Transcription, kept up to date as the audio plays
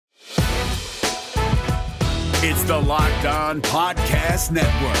It's the Locked On Podcast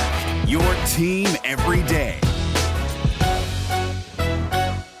Network, your team every day.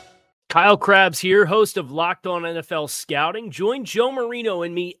 Kyle Krabs here, host of Locked On NFL Scouting. Join Joe Marino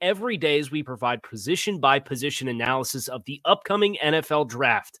and me every day as we provide position-by-position analysis of the upcoming NFL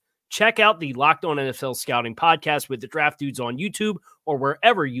Draft. Check out the Locked On NFL Scouting podcast with the Draft Dudes on YouTube or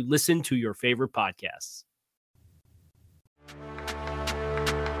wherever you listen to your favorite podcasts.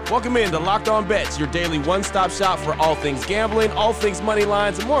 Welcome in to Locked On Bets, your daily one-stop shop for all things gambling, all things money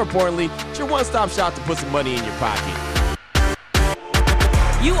lines, and more importantly, it's your one-stop shop to put some money in your pocket.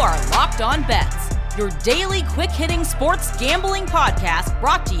 You are Locked On Bets, your daily quick-hitting sports gambling podcast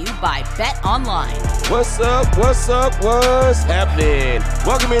brought to you by Bet Online. What's up, what's happening?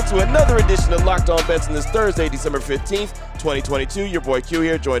 Welcome into another edition of Locked On Bets on this Thursday, December 15th, 2022. Your boy Q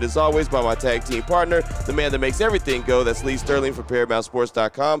here, joined as always by my tag team partner, the man that makes everything go. That's Lee Sterling from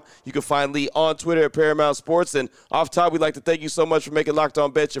ParamountSports.com. You can find Lee on Twitter at Paramount Sports. And off top, we'd like to thank you so much for making Locked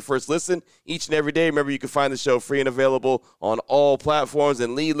On Bets your first listen each and every day. Remember, you can find the show free and available on all platforms.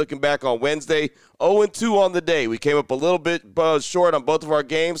 And Lee, looking back on Wednesday, 0-2 on the day. We came up a little bit short on both of our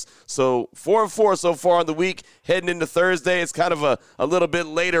games. So 4-4 so far on the week. Heading into Thursday, it's kind of a little bit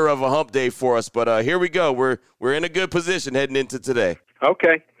later of a hump day for us. But here we go. We're in a good position heading into today.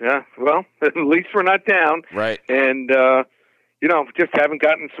 Okay. Yeah. Well, at least we're not down. Right. And, just haven't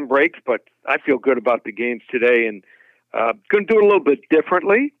gotten some breaks, but I feel good about the games today and going to do it a little bit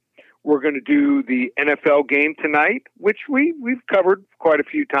differently. We're going to do the NFL game tonight, which we've covered quite a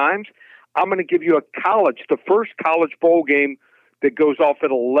few times. I'm going to give you the first college bowl game that goes off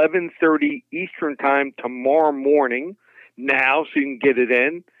at 11:30 Eastern time tomorrow morning now, so you can get it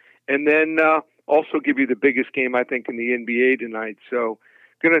in. And then also give you the biggest game, I think, in the NBA tonight. So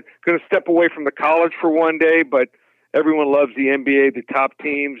gonna step away from the college for one day, but everyone loves the NBA, the top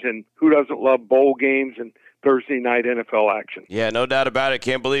teams, and who doesn't love bowl games and Thursday night NFL action? Yeah, no doubt about it.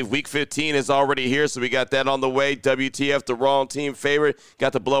 Can't believe Week 15 is already here, so we got that on the way. WTF, the wrong team favorite.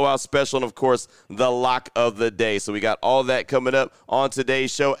 Got the blowout special, and, of course, the lock of the day. So we got all that coming up on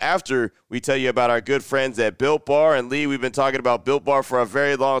today's show after we tell you about our good friends at Built Bar. And, Lee, we've been talking about Built Bar for a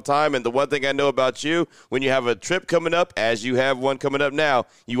very long time, and the one thing I know about you, when you have a trip coming up, as you have one coming up now,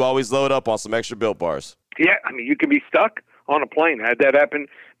 you always load up on some extra Built Bars. Yeah, I mean, you can be stuck on a plane. I had that happen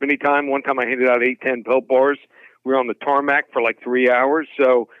many times. One time I handed out 8-10 Built Bars. We were on the tarmac for like 3 hours,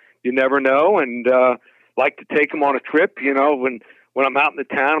 so you never know. And like to take them on a trip. When I'm out in the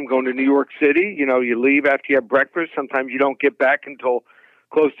town, I'm going to New York City. You leave after you have breakfast. Sometimes you don't get back until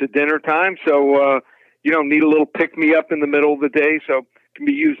close to dinner time. So you don't need a little pick-me-up in the middle of the day. So it can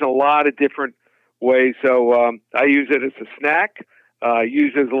be used in a lot of different ways. So I use it as a snack.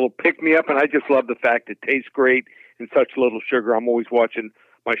 Use it as a little pick-me-up, and I just love the fact it tastes great and such little sugar. I'm always watching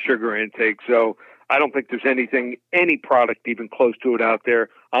my sugar intake. So I don't think there's any product even close to it out there.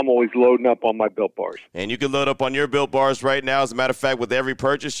 I'm always loading up on my Built Bars. And you can load up on your Built Bars right now. As a matter of fact, with every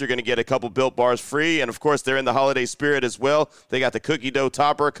purchase, you're going to get a couple Built Bars free. And, of course, they're in the holiday spirit as well. They got the cookie dough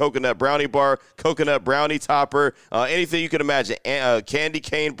topper, coconut brownie bar, coconut brownie topper, anything you can imagine, candy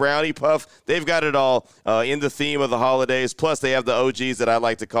cane brownie puff. They've got it all in the theme of the holidays. Plus, they have the OGs that I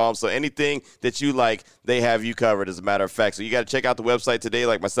like to call them. So anything that you like, they have you covered, as a matter of fact. So you got to check out the website today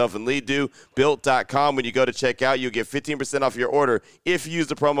like myself and Lee do, built.com. When you go to check out, you'll get 15% off your order if you use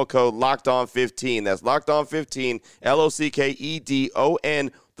the promo code LOCKEDON15. That's LOCKEDON15,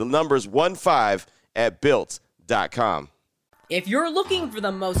 LOCKEDON, the numbers 15 at built.com. If you're looking for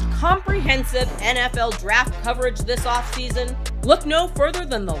the most comprehensive NFL draft coverage this offseason, look no further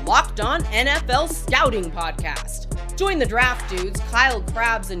than the Locked On NFL Scouting Podcast. Join the Draft Dudes, Kyle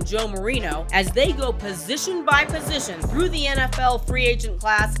Krabs and Joe Marino, as they go position by position through the NFL free agent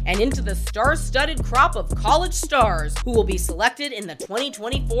class and into the star-studded crop of college stars who will be selected in the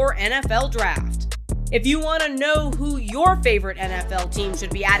 2024 NFL Draft. If you want to know who your favorite NFL team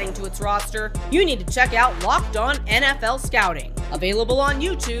should be adding to its roster, you need to check out Locked On NFL Scouting, available on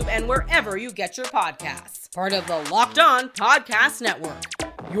YouTube and wherever you get your podcasts. Part of the Locked On Podcast Network,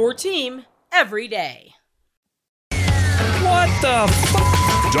 your team every day. What the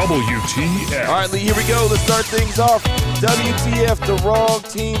WTF? All right, Lee, here we go. Let's start things off. WTF, the wrong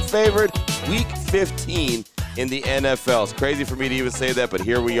team favorite, Week 15 in the NFL. It's crazy for me to even say that, but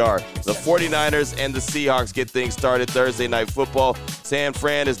here we are. The 49ers and the Seahawks get things started Thursday Night Football. San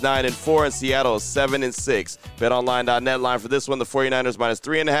Fran is 9-4 and Seattle is 7-6. BetOnline.net line for this one, the 49ers minus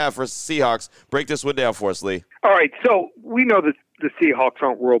 3.5 versus Seahawks. Break this one down for us, Lee. All right, so we know that the Seahawks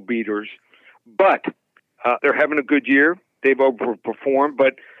aren't world beaters, but they're having a good year. They've overperformed,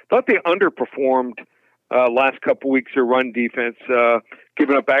 but I thought they underperformed last couple weeks. Their run defense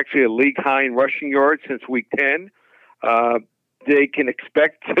given up actually a league high in rushing yards since week 10. They can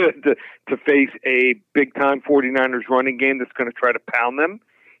expect to face a big-time 49ers running game that's going to try to pound them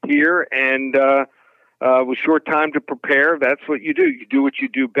here. And with short time to prepare, that's what you do. You do what you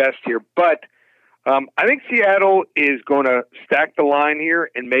do best here. But I think Seattle is going to stack the line here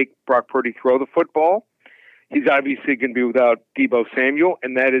and make Brock Purdy throw the football. He's obviously going to be without Deebo Samuel,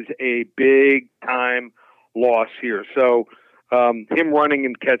 and that is a big-time loss here. So him running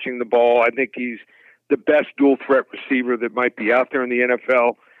and catching the ball, I think he's the best dual-threat receiver that might be out there in the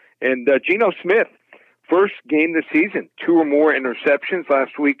NFL. And Geno Smith, first game this season, 2 or more interceptions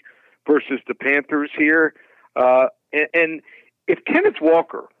last week versus the Panthers here. And if Kenneth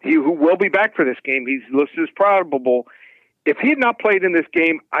Walker, who will be back for this game, he's listed as probable. If he had not played in this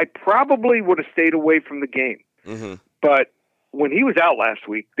game, I probably would have stayed away from the game. Mm-hmm. But when he was out last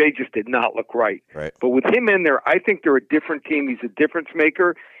week, they just did not look right. But with him in there, I think they're a different team. He's a difference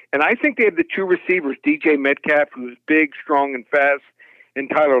maker. And I think they have the 2 receivers, DJ Metcalf, who's big, strong, and fast, and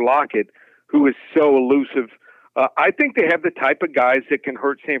Tyler Lockett, who is so elusive. I think they have the type of guys that can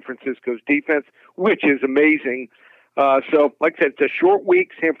hurt San Francisco's defense, which is amazing. So, like I said, it's a short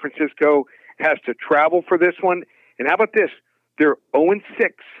week. San Francisco has to travel for this one. And how about this? They're 0-6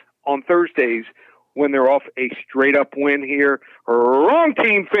 on Thursdays when they're off a straight-up win here. Wrong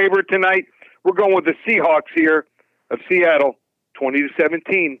team favorite tonight. We're going with the Seahawks here of Seattle,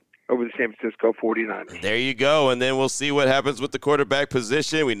 20-17 over the San Francisco 49ers. There you go, and then we'll see what happens with the quarterback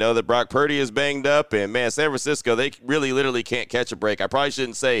position. We know that Brock Purdy is banged up, and, man, San Francisco, they really literally can't catch a break. I probably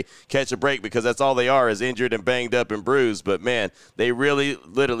shouldn't say catch a break because that's all they are is injured and banged up and bruised, but, man, they really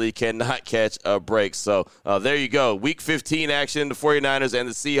literally cannot catch a break. So there you go. Week 15 action, the 49ers and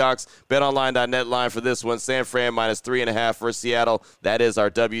the Seahawks. BetOnline.net line for this one. San Fran -3.5 for Seattle. That is our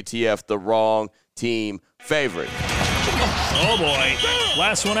WTF, the wrong team favorite. Oh, boy.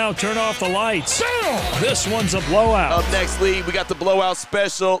 Last one out, turn off the lights. This one's a blowout. Up next, Lee, we got the blowout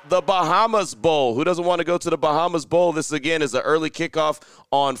special, the Bahamas Bowl. Who doesn't want to go to the Bahamas Bowl? This, again, is an early kickoff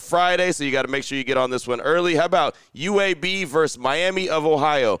on Friday, so you got to make sure you get on this one early. How about UAB versus Miami of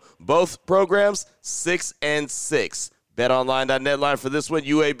Ohio? Both programs, 6-6. BetOnline.net line for this one,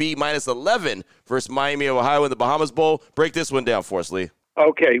 UAB -11 versus Miami of Ohio in the Bahamas Bowl. Break this one down for us, Lee.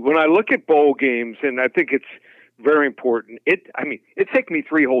 Okay, when I look at bowl games, and I think it's very important. It took me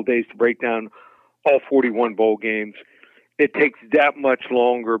 3 whole days to break down all 41 bowl games. It takes that much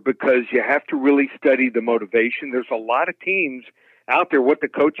longer because you have to really study the motivation. There's a lot of teams out there. What the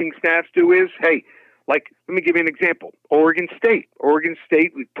coaching staffs do is, hey, like, let me give you an example. Oregon State,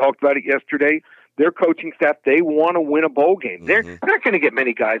 we talked about it yesterday. Their coaching staff, they want to win a bowl game. They're not going to get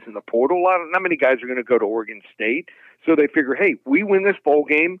many guys in the portal. Not many guys are going to go to Oregon State. So they figure, hey, we win this bowl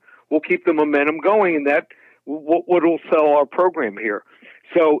game, we'll keep the momentum going, and that what will sell our program here.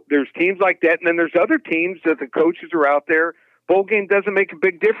 So there's teams like that, and then there's other teams that the coaches are out there. Bowl game doesn't make a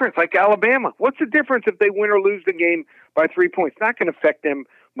big difference, like Alabama. What's the difference if they win or lose the game by 3 points? Not going to affect them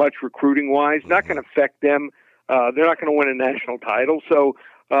much recruiting-wise. Not going to affect them. They're not going to win a national title. So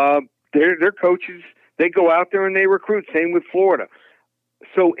their coaches, they go out there and they recruit. Same with Florida.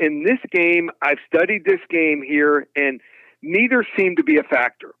 So in this game, I've studied this game here, and neither seem to be a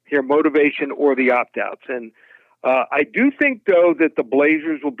factor here, motivation or the opt-outs. And I do think, though, that the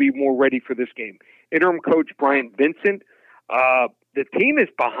Blazers will be more ready for this game. Interim coach Bryant Vincent, the team is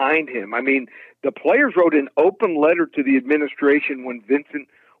behind him. I mean, the players wrote an open letter to the administration when Vincent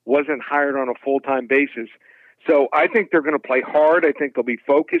wasn't hired on a full-time basis. So I think they're going to play hard. I think they'll be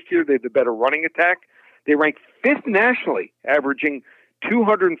focused here. They have the better running attack. They rank 5th nationally, averaging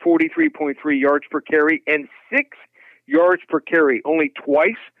 243.3 yards per carry and 6 yards per carry. Only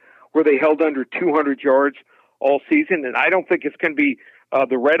twice were they held under 200 yards all season, and I don't think it's going to be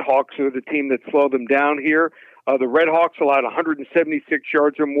the Red Hawks or the team that slowed them down here. The Red Hawks allowed 176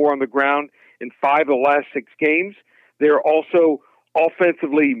 yards or more on the ground in 5 of the last 6 games. They're also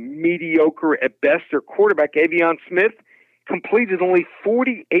offensively mediocre at best. Their quarterback, Avion Smith, completed only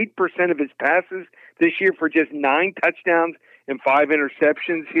 48% of his passes this year for just 9 touchdowns and 5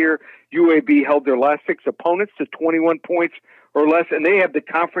 interceptions here. UAB held their last 6 opponents to 21 points or less, and they have the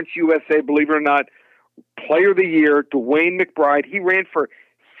Conference USA, believe it or not, Player of the Year, Dwayne McBride. He ran for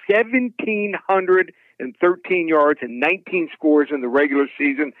 1,713 yards and 19 scores in the regular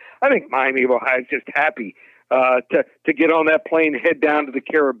season. I think Miami of Ohio is just happy to get on that plane, head down to the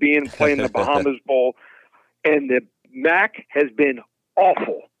Caribbean, play in the Bahamas Bowl. And the MAC has been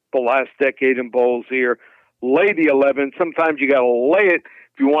awful the last decade in bowls here. Lay the 11. Sometimes you got to lay it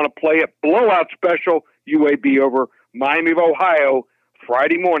if you want to play it. Blowout special, UAB over Miami of Ohio,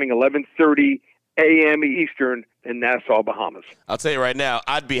 Friday morning, 11:30 a.m. Eastern, in Nassau, Bahamas. I'll tell you right now,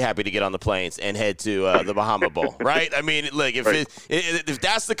 I'd be happy to get on the planes and head to the Bahama Bowl, right? I mean, look, if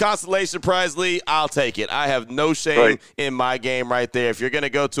that's the consolation prize, Lee, I'll take it. I have no shame in my game right there. If you're going to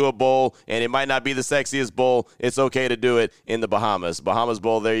go to a bowl, and it might not be the sexiest bowl, it's okay to do it in the Bahamas. Bahamas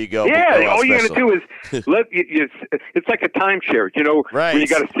Bowl, there you go. Yeah, all you got to do is it's like a timeshare, where you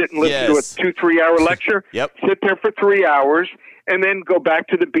got to sit and listen to a 2-3 hour lecture. Yep. Sit there for 3 hours, and then go back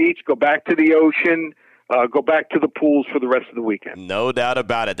to the beach, go back to the ocean, go back to the pools for the rest of the weekend. No doubt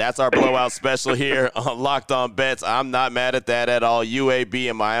about it. That's our blowout special here on Locked On Bets. I'm not mad at that at all. UAB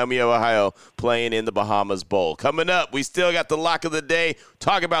and Miami, Ohio playing in the Bahamas Bowl. Coming up, we still got the lock of the day.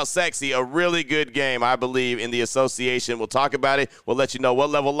 Talk about sexy, a really good game, I believe, in the association. We'll talk about it. We'll let you know what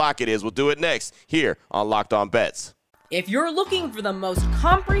level lock it is. We'll do it next here on Locked On Bets. If you're looking for the most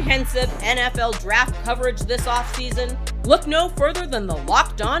comprehensive NFL draft coverage this offseason, look no further than the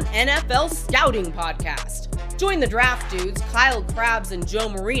Locked On NFL Scouting Podcast. Join the draft dudes, Kyle Krabs and Joe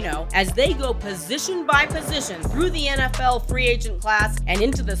Marino, as they go position by position through the NFL free agent class and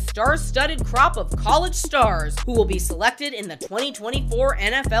into the star-studded crop of college stars who will be selected in the 2024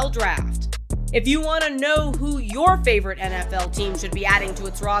 NFL Draft. If you want to know who your favorite NFL team should be adding to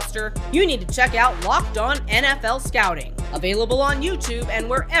its roster, you need to check out Locked On NFL Scouting, available on YouTube and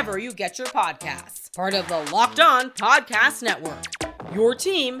wherever you get your podcasts. Part of the Locked On Podcast Network, your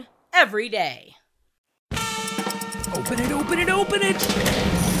team every day. Open it, open it, open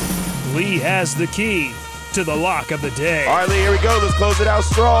it! Lee has the key to the lock of the day. All right, Lee, here we go. Let's close it out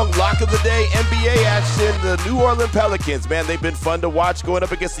strong. Lock of the day, NBA action. The New Orleans Pelicans, man, they've been fun to watch going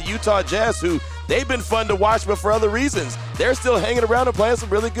up against the Utah Jazz, who they've been fun to watch, but for other reasons. They're still hanging around and playing some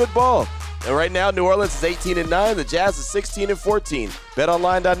really good ball. And right now, New Orleans is 18-9. The Jazz is 16-14.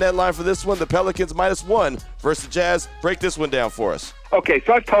 BetOnline.net line for this one. The Pelicans -1 versus the Jazz. Break this one down for us. Okay,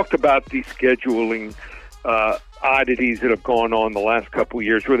 so I've talked about the scheduling oddities that have gone on the last couple of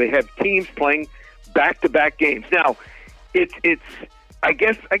years where they have teams playing back-to-back games. Now, it's I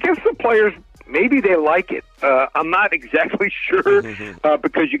guess the players, maybe they like it. I'm not exactly sure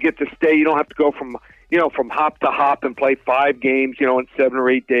because you get to stay. You don't have to go from hop to hop and play 5 games, in 7 or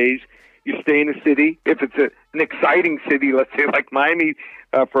 8 days. You stay in a city. If it's an exciting city, let's say like Miami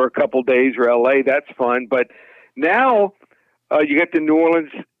for a couple days or LA, that's fun. But now you get the New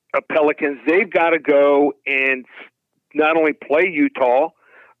Orleans Pelicans. They've got to go and not only play Utah,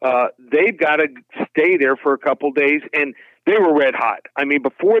 they've got to stay there for a couple days, and they were red hot. I mean,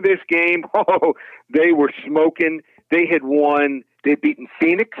 before this game, they were smoking. They had won. They'd beaten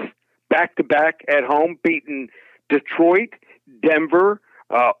Phoenix back-to-back at home, beaten Detroit, Denver,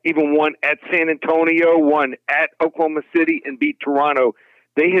 even won at San Antonio, won at Oklahoma City, and beat Toronto.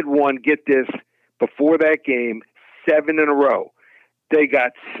 They had won, get this, before that game, 7 in a row. They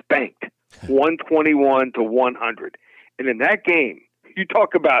got spanked, 121-100. And in that game, you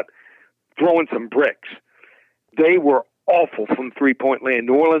talk about throwing some bricks. They were awful from three-point land.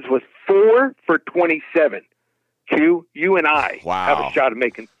 New Orleans was 4 for 27. Q, you and I have a shot at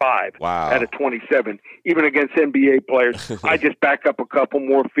making 5 out of 27, even against NBA players. I just back up a couple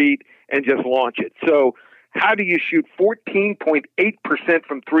more feet and just launch it. So how do you shoot 14.8%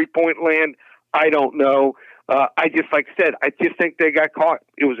 from three-point land? I don't know. Like I said, I just think they got caught.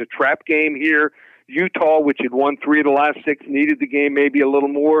 It was a trap game here. Utah, which had won 3 of the last 6, needed the game maybe a little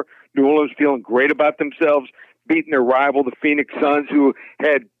more. New Orleans feeling great about themselves, beating their rival, the Phoenix Suns, who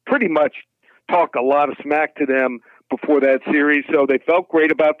had pretty much talked a lot of smack to them before that series. So they felt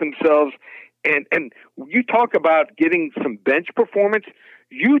great about themselves. And you talk about getting some bench performance.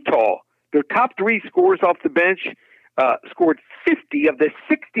 Utah, their top 3 scorers off the bench, scored 50 of the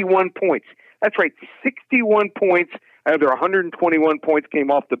 61 points. That's right, 61 points out of their 121 points came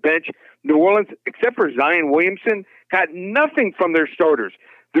off the bench. New Orleans, except for Zion Williamson, got nothing from their starters.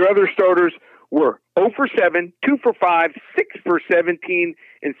 Their other starters were 0 for 7, 2 for 5, 6 for 17,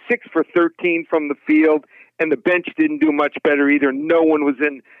 and 6 for 13 from the field. And the bench didn't do much better either. No one was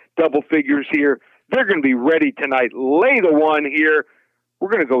in double figures here. They're going to be ready tonight. Lay the one here. We're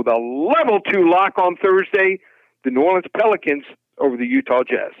going to go the level 2 lock on Thursday. The New Orleans Pelicans over the Utah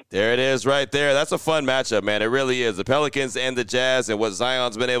Jazz. There it is right there. That's a fun matchup, man. It really is. The Pelicans and the Jazz and what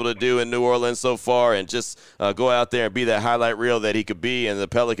Zion's been able to do in New Orleans so far and just go out there and be that highlight reel that he could be. And the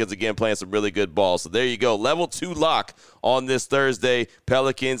Pelicans, again, playing some really good ball. So there you go. Level 2 lock on this Thursday,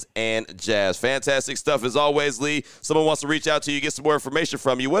 Pelicans and Jazz. Fantastic stuff as always, Lee. Someone wants to reach out to you, get some more information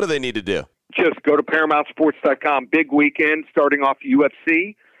from you. What do they need to do? Just go to ParamountSports.com. Big weekend starting off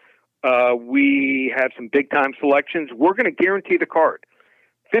UFC. We have some big-time selections. We're going to guarantee the card.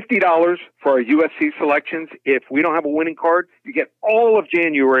 $50 for our UFC selections. If we don't have a winning card, you get all of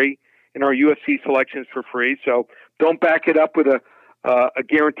January and our UFC selections for free. So don't back it up with a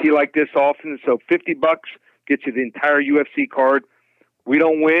guarantee like this often. So $50 gets you the entire UFC card. We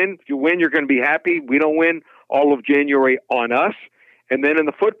don't win. If you win, you're going to be happy. We don't win, all of January on us. And then in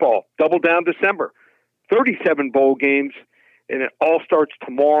the football, double down December. 37 bowl games, and it all starts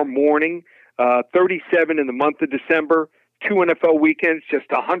tomorrow morning. 37 in the month of December. 2 NFL weekends, just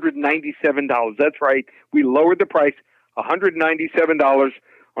 $197. That's right. We lowered the price, $197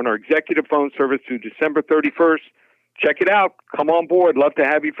 on our executive phone service through December 31st. Check it out. Come on board. Love to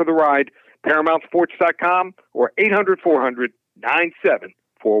have you for the ride. ParamountSports.com or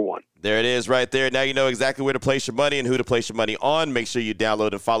 800-400-9741. There it is right there. Now you know exactly where to place your money and who to place your money on. Make sure you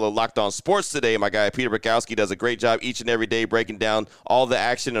download and follow Locked On Sports today. My guy Peter Bukowski does a great job each and every day breaking down all the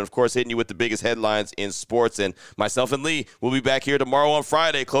action and, of course, hitting you with the biggest headlines in sports. And myself and Lee will be back here tomorrow on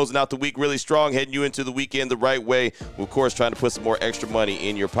Friday, closing out the week really strong, heading you into the weekend the right way. We're, of course, trying to put some more extra money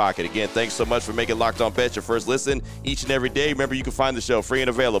in your pocket. Again, thanks so much for making Locked On Bets your first listen each and every day. Remember, you can find the show free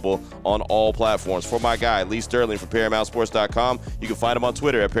and available on all platforms. For my guy, Lee Sterling from ParamountSports.com, you can find him on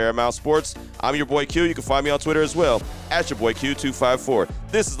Twitter at Paramount Sports. I'm your boy Q. You can find me on Twitter as well, at your boy Q254.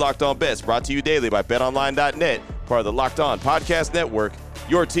 This is Locked On Bets, brought to you daily by BetOnline.net, part of the Locked On Podcast Network,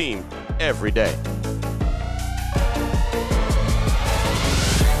 your team every day.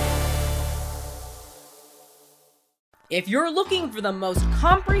 If you're looking for the most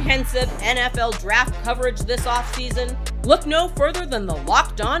comprehensive NFL draft coverage this offseason, look no further than the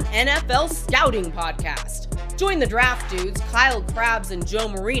Locked On NFL Scouting Podcast. Join the draft dudes, Kyle Krabs and Joe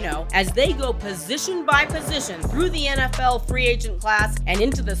Marino, as they go position by position through the NFL free agent class and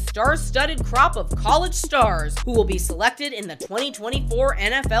into the star-studded crop of college stars who will be selected in the 2024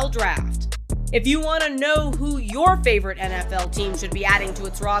 NFL Draft. If you want to know who your favorite NFL team should be adding to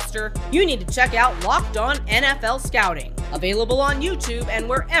its roster, you need to check out Locked On NFL Scouting, available on YouTube and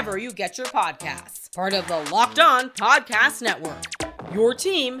wherever you get your podcasts. Part of the Locked On Podcast Network, your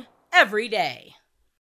team every day.